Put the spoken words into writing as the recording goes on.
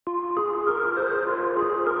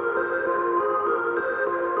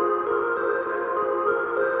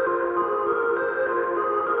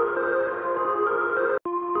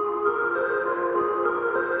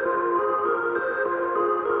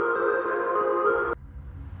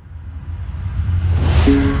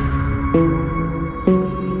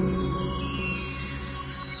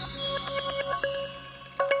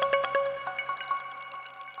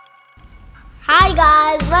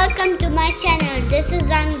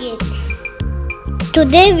it.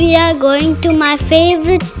 Today we are going to my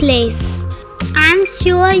favorite place. I'm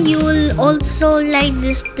sure you will also like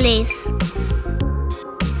this place.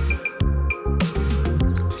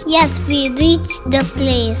 Yes, we reached the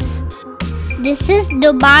place. This is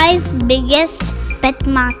Dubai's biggest pet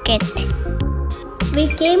market. We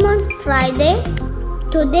came on Friday.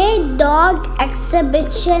 Today dog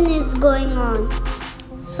exhibition is going on.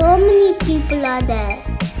 So many people are there.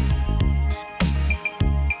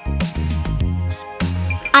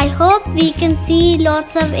 I hope we can see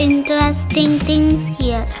lots of interesting things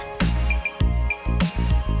here.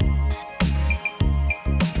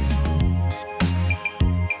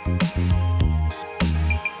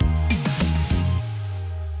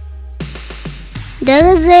 There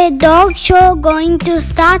is a dog show going to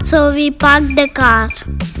start, so we parked the car.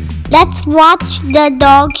 Let's watch the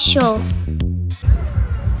dog show.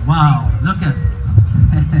 Wow, look at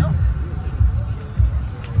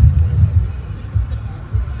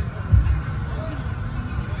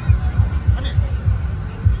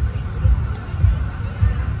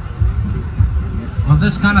For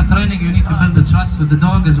this kind of training, you need to build the trust with the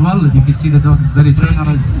dog as well. You can see the dog is very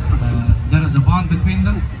trustworthy. There is a bond between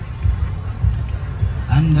them.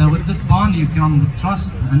 And with this bond, you can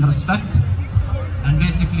trust and respect. And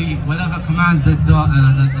basically, whatever command the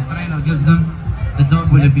trainer gives them, the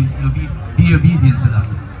dog will be obedient to that.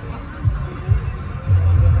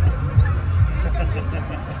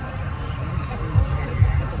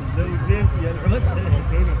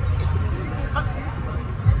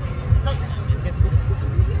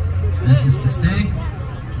 This is the stay.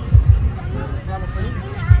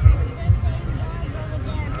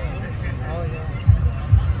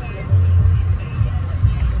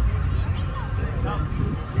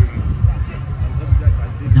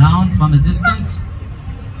 Down from a distance.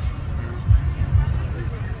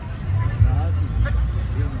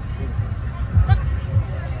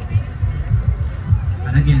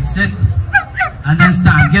 And again, sit. And then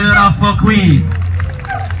stand. Give it up for Queen.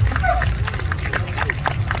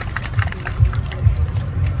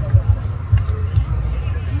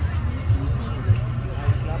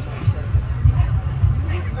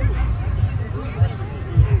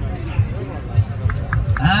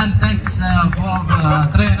 And thanks for the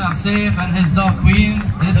trainer Saif and his dog Queen.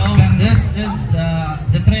 This is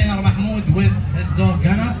the trainer Mahmoud with his dog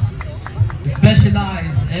Ghana.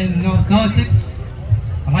 Specialized in narcotics.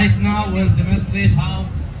 Right now we'll demonstrate how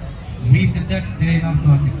we detect the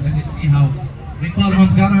narcotics. As you see how we call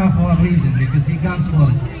him Ghana for a reason, because he guns for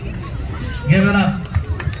it. Give it up.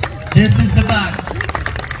 This is the bag.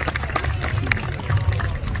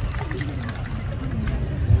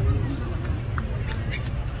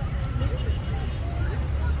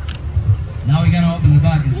 Now we're gonna open the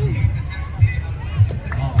bag and see.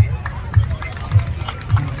 Oh.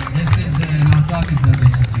 This is the narcotics that they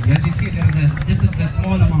searching. As you see, this is the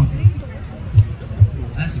small amount.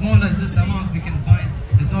 As small as this amount we can find,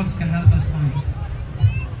 the dogs can help us find.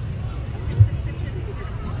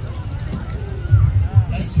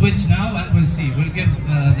 Let's switch now and we'll see. We'll give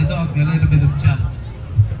the dog a little bit of challenge.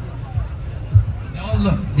 They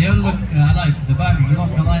all look alike. The bags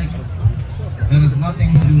look alike. There is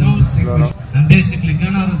nothing to distinguish. And basically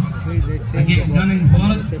gunners again gunning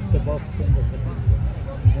for it.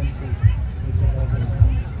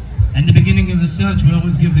 At the beginning of the search we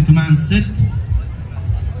always give the command sit.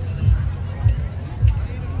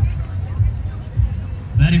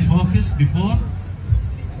 Very focused before.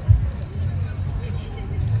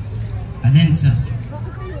 And then search.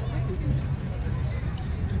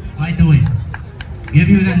 Right away. Give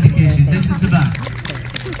you an indication. This is the bag.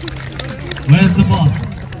 Where's the ball?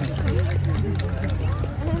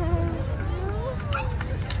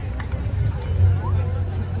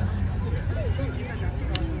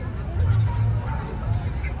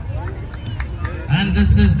 And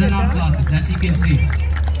this is the narcotics, as you can see.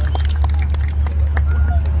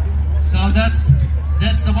 So that's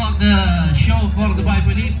about the show for Dubai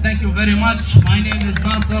Police. Thank you very much. My name is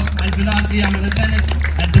Nasser Al-Bilasi. I'm a lieutenant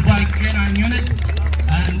at Dubai Canine Unit.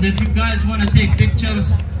 And if you guys want to take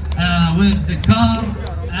pictures with the car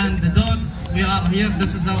and the dogs, we are here.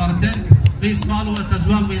 This is our tent. Please follow us as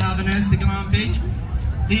well. We have an Instagram page.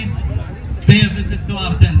 Please pay a visit to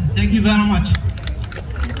our tent. Thank you very much.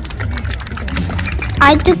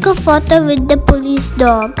 I took a photo with the police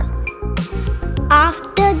dog.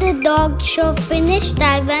 After the dog show finished,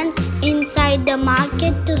 I went inside the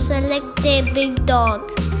market to select a big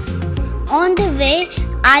dog. On the way,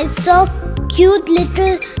 I saw cute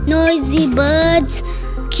little noisy birds,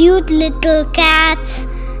 cute little cats,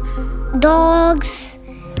 dogs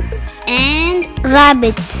and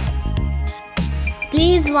rabbits.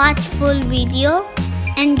 Please watch full video.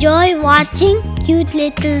 Enjoy watching cute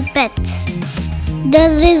little pets.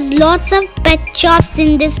 There is lots of pet shops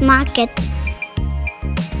in this market.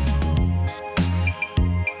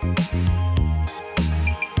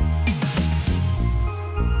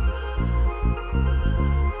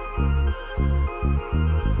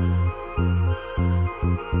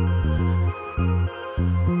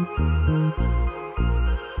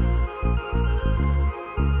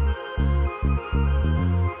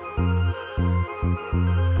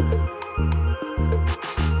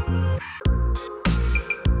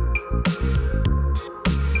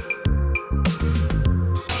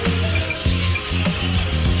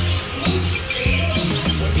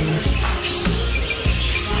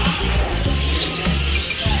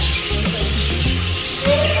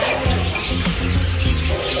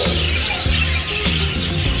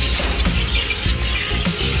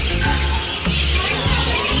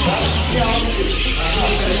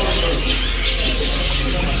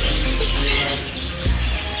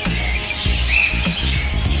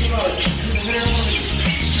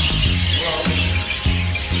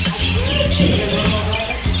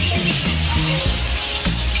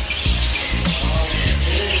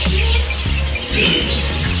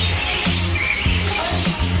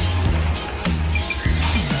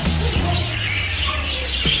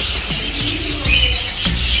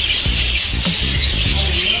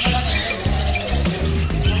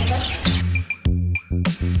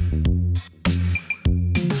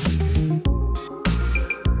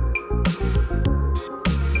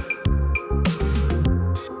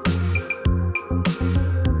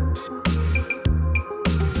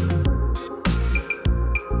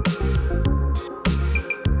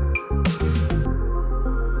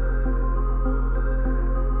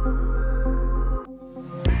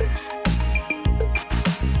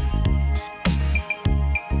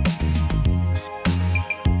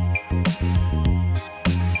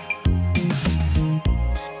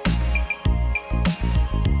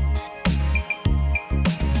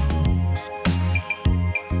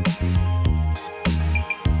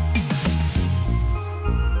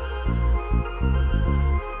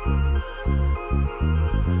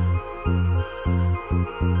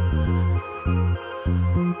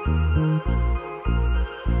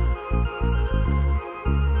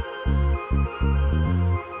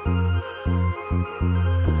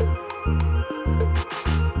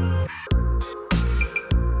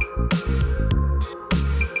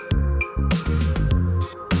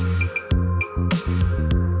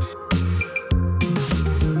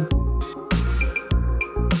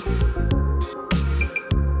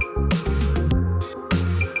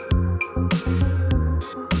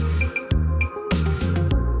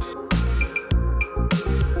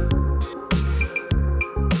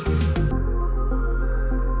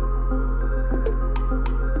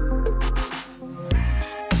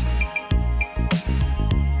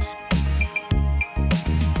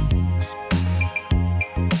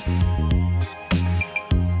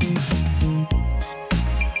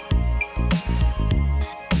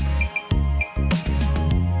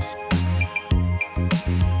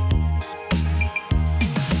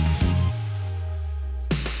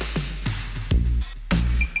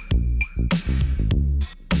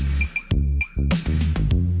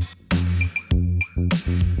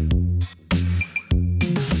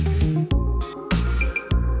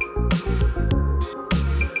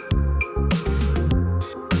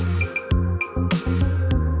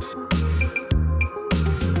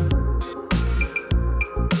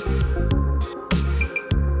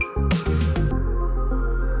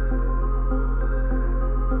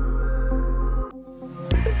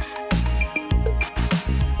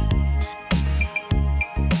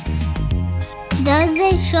 There's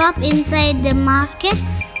a shop inside the market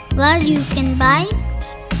where you can buy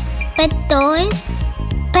pet toys,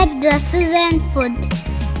 pet dresses and food,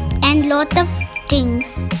 and lot of things.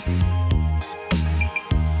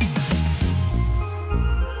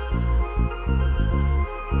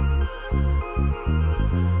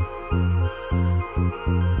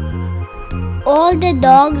 All the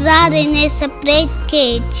dogs are in a separate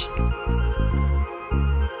cage.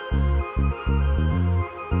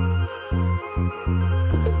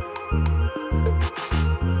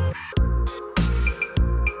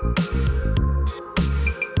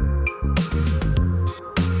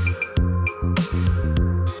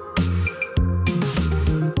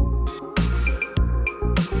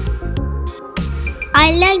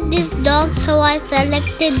 I like this dog, so I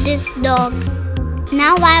selected this dog.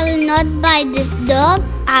 Now I will not buy this dog,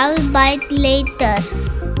 I will buy it later.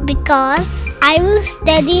 Because I will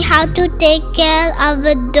study how to take care of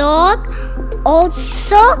a dog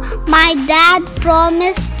Also, my dad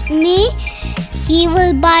promised me he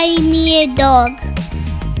will buy me a dog.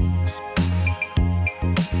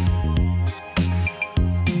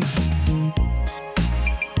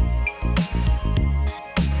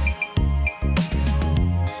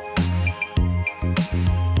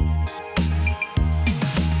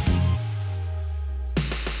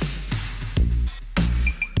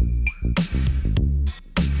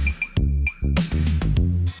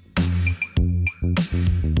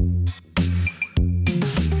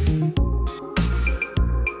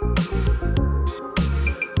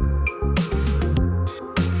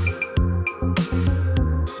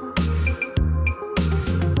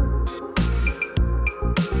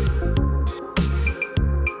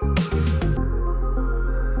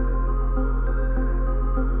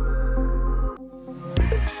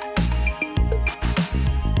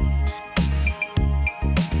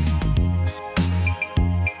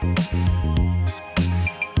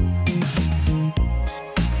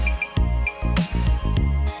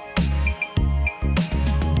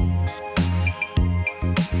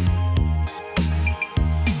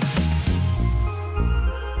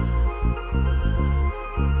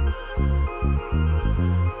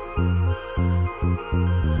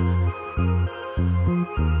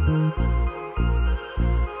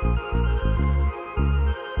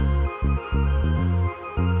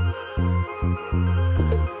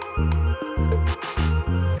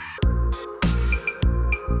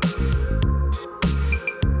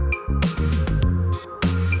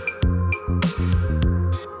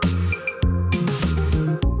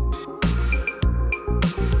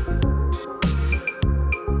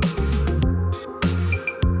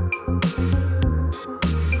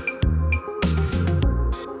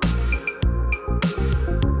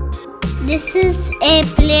 This is a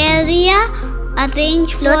play area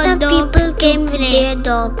arranged for dogs. Lot of people came with their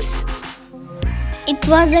dogs. It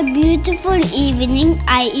was a beautiful evening.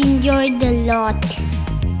 I enjoyed a lot.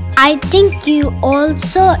 I think you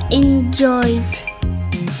also enjoyed.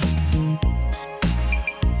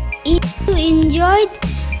 If you enjoyed,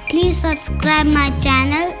 please subscribe my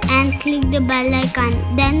channel and click the bell icon.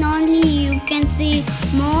 Then only you can see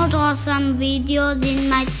more awesome videos in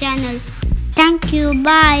my channel. Thank you.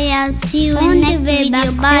 Bye. I'll see you in next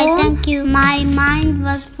video. Bye. Thank you. My mind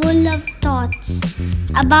was full of thoughts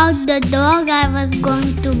about the dog I was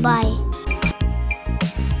going to buy.